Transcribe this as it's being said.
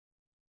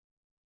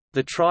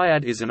The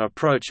Triad is an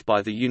approach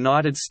by the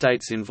United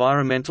States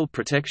Environmental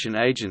Protection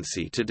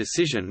Agency to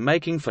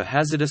decision-making for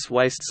hazardous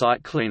waste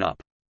site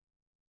cleanup.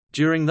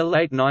 During the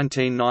late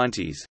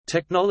 1990s,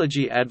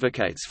 technology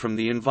advocates from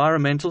the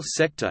environmental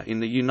sector in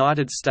the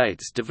United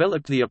States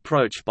developed the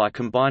approach by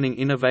combining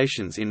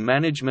innovations in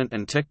management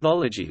and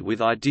technology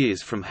with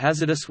ideas from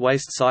hazardous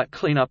waste site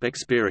cleanup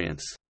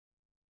experience.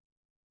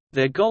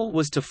 Their goal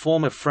was to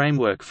form a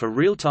framework for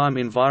real-time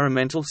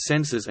environmental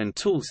sensors and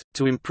tools,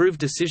 to improve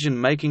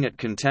decision-making at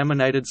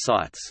contaminated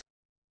sites.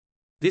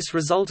 This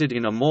resulted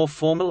in a more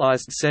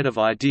formalized set of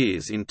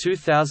ideas in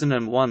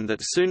 2001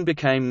 that soon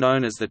became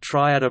known as the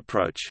Triad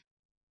approach.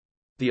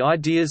 The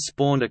ideas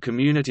spawned a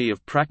community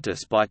of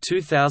practice by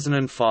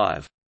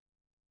 2005.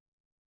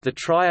 The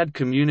Triad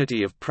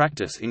community of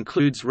practice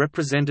includes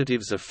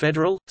representatives of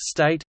federal,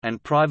 state,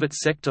 and private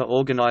sector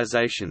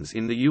organizations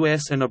in the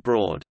US and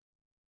abroad.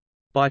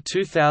 By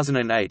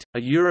 2008, a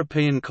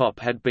European COP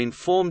had been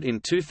formed. In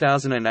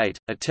 2008,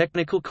 a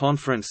technical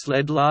conference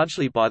led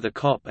largely by the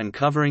COP and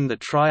covering the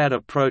Triad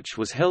approach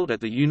was held at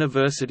the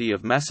University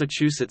of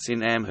Massachusetts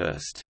in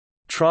Amherst.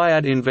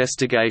 Triad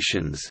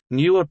Investigations,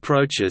 New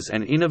Approaches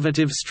and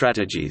Innovative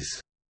Strategies.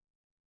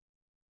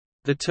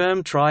 The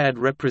term Triad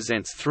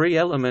represents three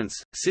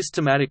elements: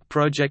 systematic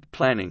project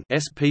planning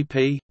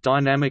 (SPP),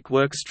 dynamic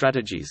work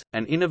strategies,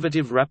 and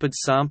innovative rapid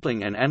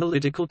sampling and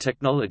analytical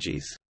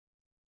technologies.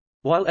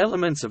 While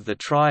elements of the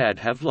Triad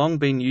have long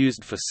been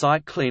used for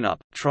site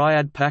cleanup,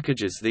 Triad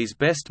packages these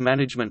best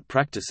management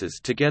practices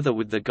together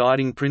with the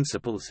guiding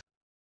principles.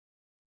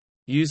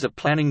 Use a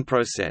planning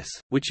process,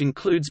 which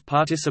includes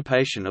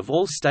participation of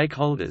all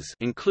stakeholders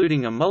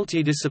including a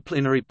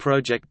multidisciplinary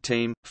project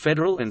team,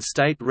 federal and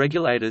state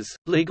regulators,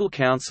 legal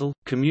counsel,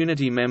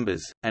 community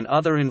members, and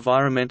other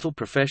environmental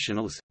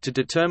professionals, to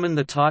determine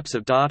the types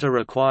of data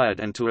required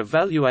and to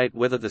evaluate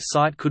whether the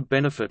site could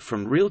benefit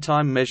from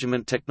real-time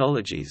measurement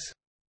technologies.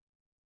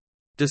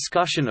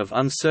 Discussion of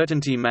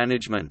uncertainty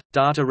management,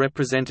 data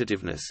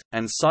representativeness,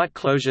 and site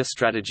closure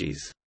strategies.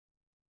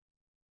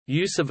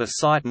 Use of a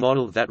site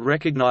model that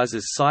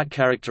recognizes site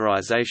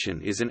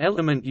characterization is an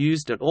element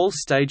used at all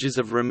stages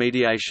of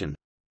remediation.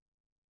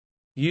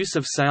 Use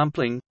of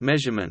sampling,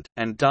 measurement,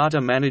 and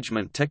data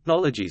management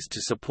technologies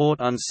to support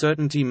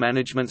uncertainty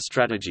management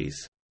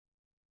strategies.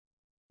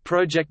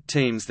 Project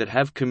teams that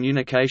have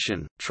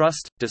communication,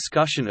 trust,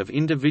 discussion of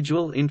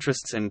individual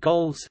interests and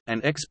goals,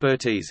 and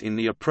expertise in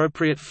the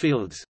appropriate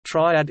fields.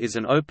 Triad is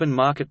an open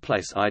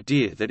marketplace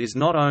idea that is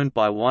not owned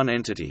by one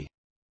entity.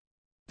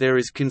 There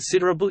is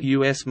considerable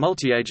U.S.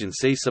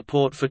 multi-agency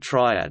support for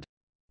Triad.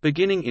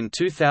 Beginning in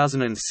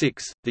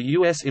 2006, the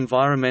U.S.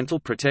 Environmental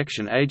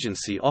Protection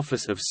Agency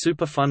Office of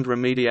Superfund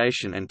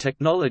Remediation and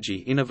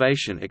Technology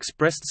Innovation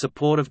expressed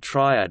support of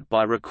Triad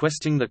by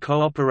requesting the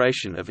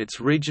cooperation of its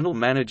regional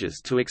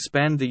managers to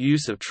expand the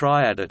use of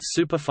Triad at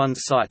Superfund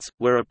sites,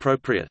 where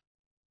appropriate.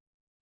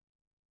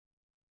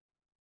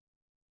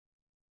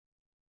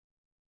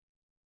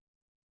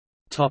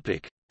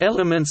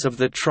 Elements of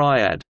the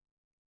Triad.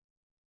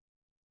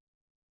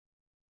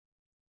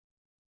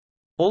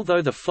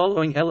 Although the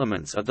following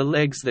elements are the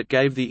legs that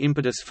gave the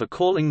impetus for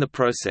calling the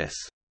process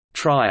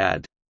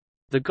Triad,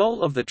 the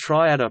goal of the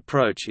Triad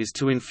approach is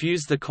to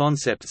infuse the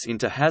concepts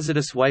into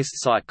hazardous waste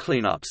site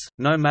cleanups,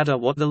 no matter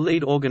what the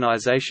lead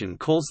organization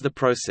calls the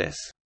process.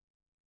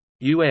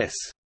 U.S.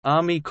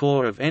 Army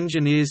Corps of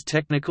Engineers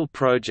Technical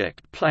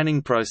Project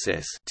Planning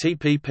Process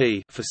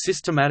 (TPP) for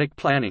systematic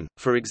planning,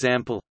 for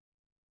example.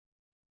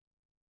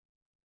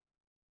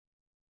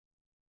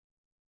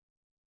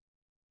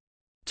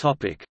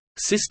 Topic: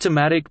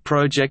 Systematic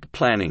project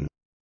planning.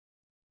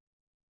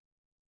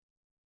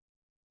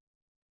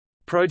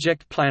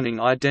 Project planning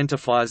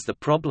identifies the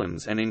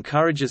problems and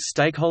encourages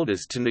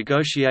stakeholders to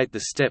negotiate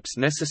the steps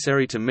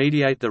necessary to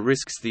mediate the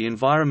risks the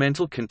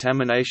environmental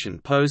contamination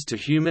pose to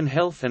human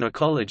health and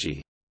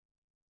ecology.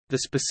 The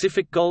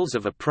specific goals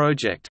of a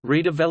project,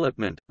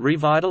 redevelopment,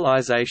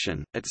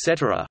 revitalization,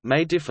 etc.,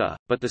 may differ,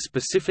 but the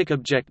specific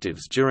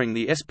objectives during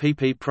the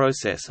SPP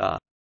process are: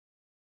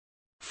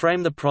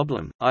 frame the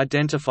problem,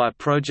 identify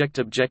project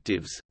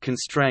objectives,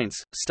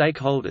 constraints,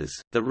 stakeholders,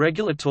 the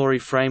regulatory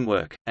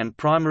framework, and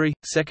primary,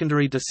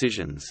 secondary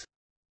decisions.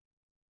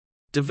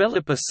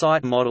 Develop a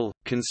site model,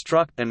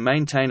 construct and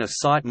maintain a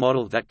site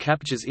model that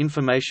captures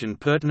information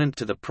pertinent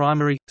to the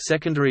primary,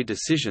 secondary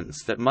decisions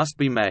that must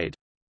be made.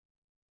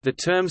 The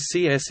term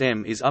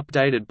CSM is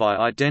updated by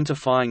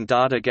identifying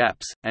data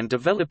gaps, and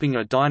developing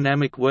a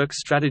dynamic work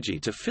strategy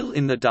to fill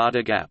in the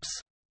data gaps.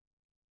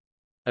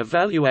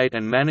 Evaluate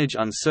and manage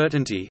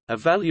uncertainty.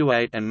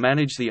 Evaluate and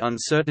manage the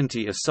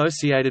uncertainty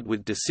associated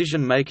with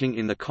decision-making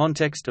in the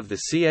context of the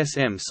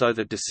CSM so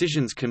that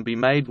decisions can be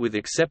made with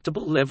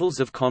acceptable levels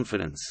of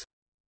confidence.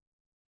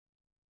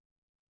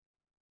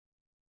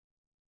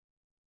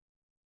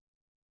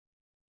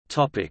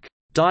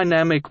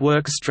 Dynamic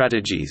work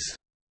strategies.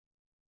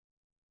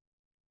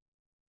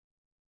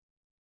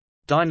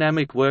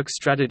 Dynamic work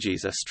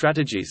strategies are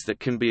strategies that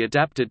can be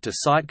adapted to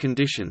site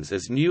conditions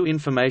as new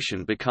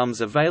information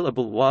becomes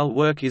available while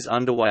work is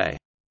underway.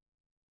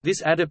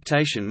 This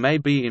adaptation may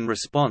be in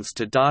response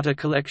to data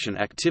collection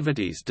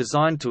activities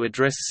designed to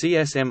address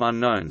CSM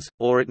unknowns,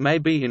 or it may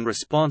be in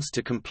response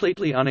to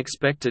completely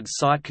unexpected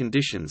site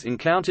conditions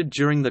encountered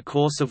during the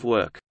course of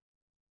work.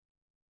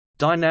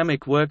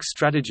 Dynamic work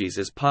strategies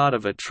as part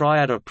of a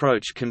triad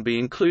approach can be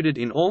included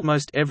in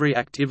almost every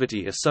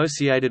activity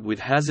associated with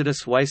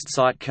hazardous waste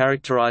site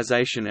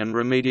characterization and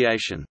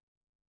remediation.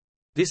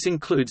 This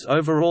includes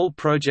overall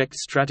project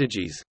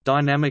strategies,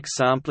 dynamic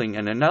sampling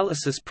and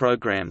analysis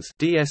programs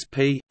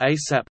 (DSP,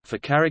 ASAP) for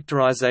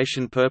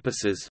characterization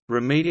purposes,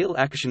 remedial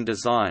action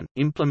design,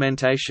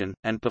 implementation,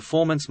 and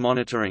performance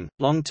monitoring,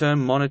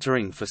 long-term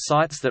monitoring for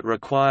sites that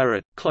require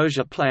it,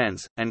 closure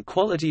plans, and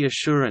quality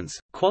assurance,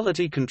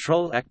 quality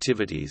control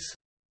activities.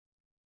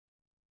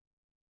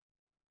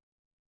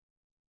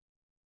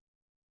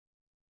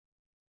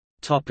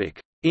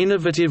 Topic: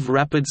 Innovative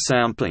rapid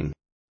sampling.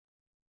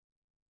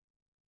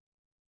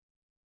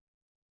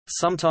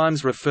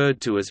 Sometimes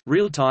referred to as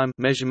real-time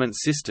measurement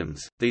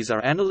systems, these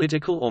are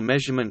analytical or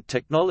measurement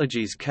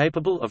technologies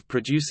capable of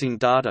producing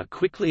data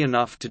quickly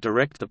enough to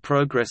direct the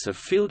progress of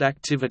field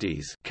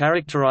activities,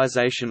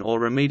 characterization or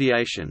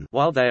remediation,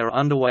 while they are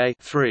underway.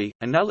 3.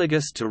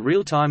 Analogous to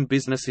real-time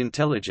business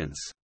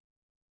intelligence.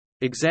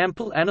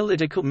 Example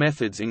analytical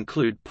methods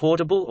include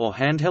portable or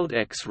handheld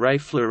X-ray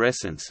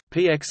fluorescence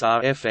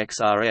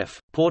 (PXRF-XRF),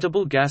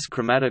 portable gas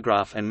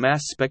chromatograph and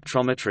mass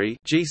spectrometry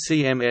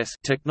 (GCMS)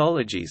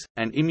 technologies,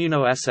 and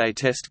immunoassay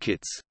test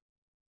kits.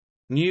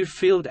 New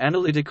field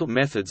analytical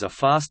methods are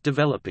fast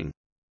developing.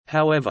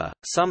 However,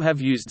 some have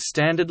used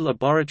standard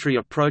laboratory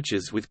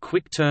approaches with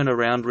quick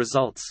turnaround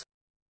results.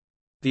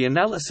 The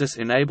analysis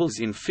enables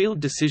in-field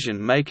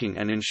decision-making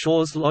and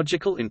ensures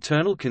logical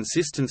internal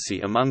consistency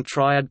among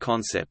triad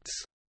concepts.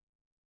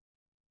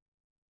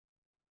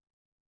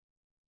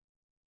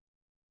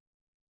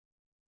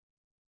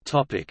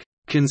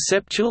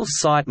 Conceptual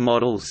site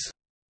models.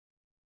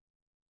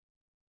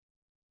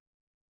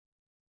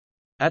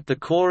 At the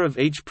core of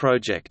each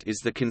project is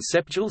the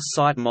conceptual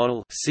site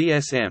model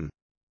 (CSM).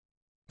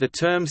 The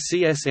term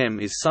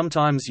CSM is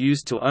sometimes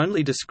used to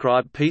only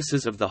describe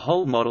pieces of the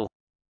whole model.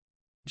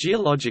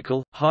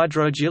 Geological,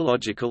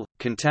 hydrogeological,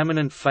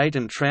 contaminant fate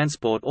and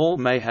transport all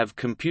may have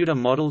computer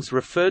models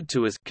referred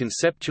to as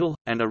conceptual,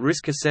 and a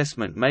risk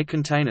assessment may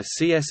contain a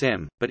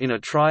CSM, but in a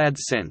triad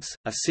sense,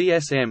 a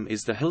CSM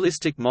is the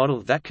holistic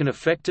model that can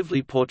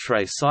effectively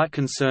portray site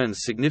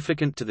concerns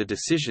significant to the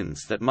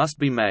decisions that must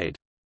be made.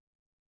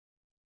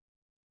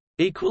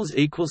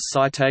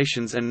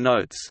 Citations and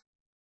notes